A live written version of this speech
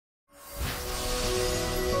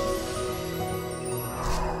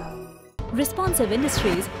Responsive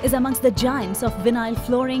Industries is amongst the giants of vinyl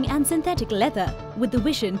flooring and synthetic leather, with the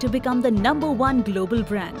vision to become the #1 global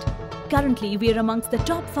brand. Currently, we are amongst the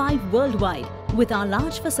top 5 worldwide, with our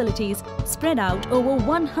large facilities spread out over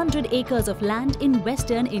 100 acres of land in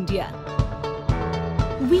Western India.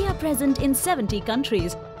 We are present in 70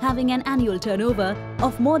 countries, having an annual turnover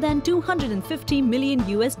of more than $250 million,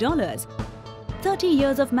 30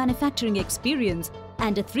 years of manufacturing experience,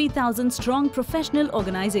 and a 3,000-strong professional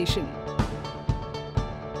organization.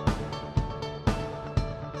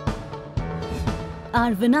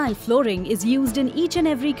 Our vinyl flooring is used in each and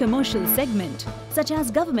every commercial segment, such as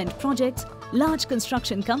government projects, large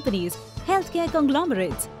construction companies, healthcare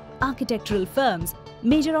conglomerates, architectural firms,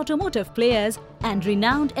 major automotive players, and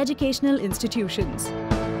renowned educational institutions.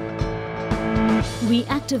 We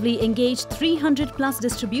actively engage 300+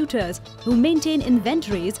 distributors who maintain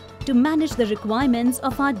inventories to manage the requirements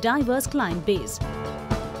of our diverse client base.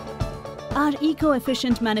 Our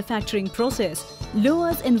eco-efficient manufacturing process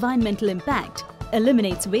lowers environmental impact,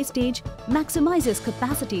 eliminates wastage, maximizes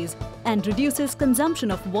capacities, and reduces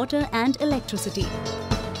consumption of water and electricity.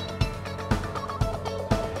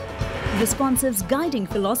 Responsive's guiding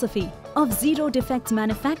philosophy of zero defects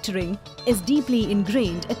manufacturing is deeply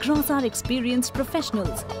ingrained across our experienced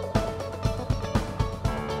professionals.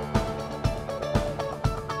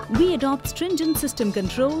 We adopt stringent system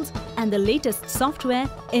controls and the latest software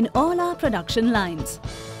in all our production lines.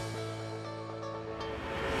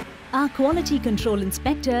 Our quality control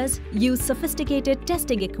inspectors use sophisticated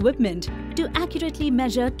testing equipment to accurately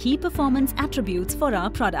measure key performance attributes for our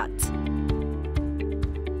products.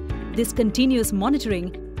 This continuous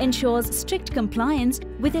monitoring ensures strict compliance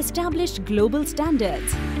with established global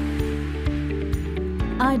standards.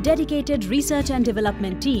 Our dedicated research and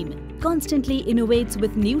development team constantly innovates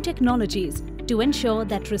with new technologies to ensure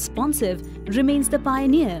that Responsive remains the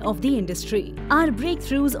pioneer of the industry. Our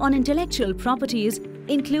breakthroughs on intellectual properties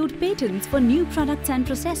include patents for new products and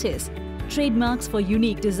processes, trademarks for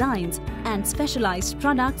unique designs, and specialized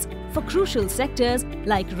products for crucial sectors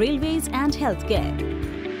like railways and healthcare.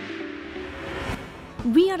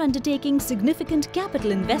 We are undertaking significant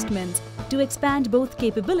capital investments to expand both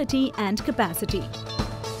capability and capacity.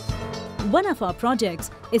 One of our projects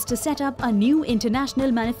is to set up a new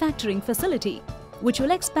international manufacturing facility, which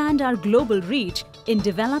will expand our global reach in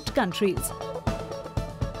developed countries.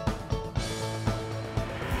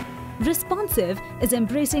 Responsive is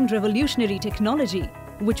embracing revolutionary technology,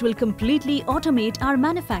 which will completely automate our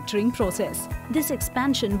manufacturing process. This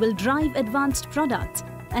expansion will drive advanced products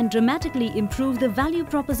and dramatically improve the value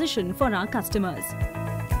proposition for our customers.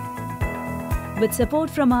 With support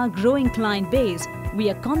from our growing client base, we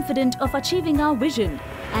are confident of achieving our vision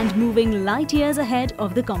and moving light years ahead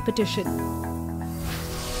of the competition.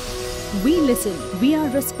 We listen, we are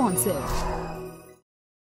responsive.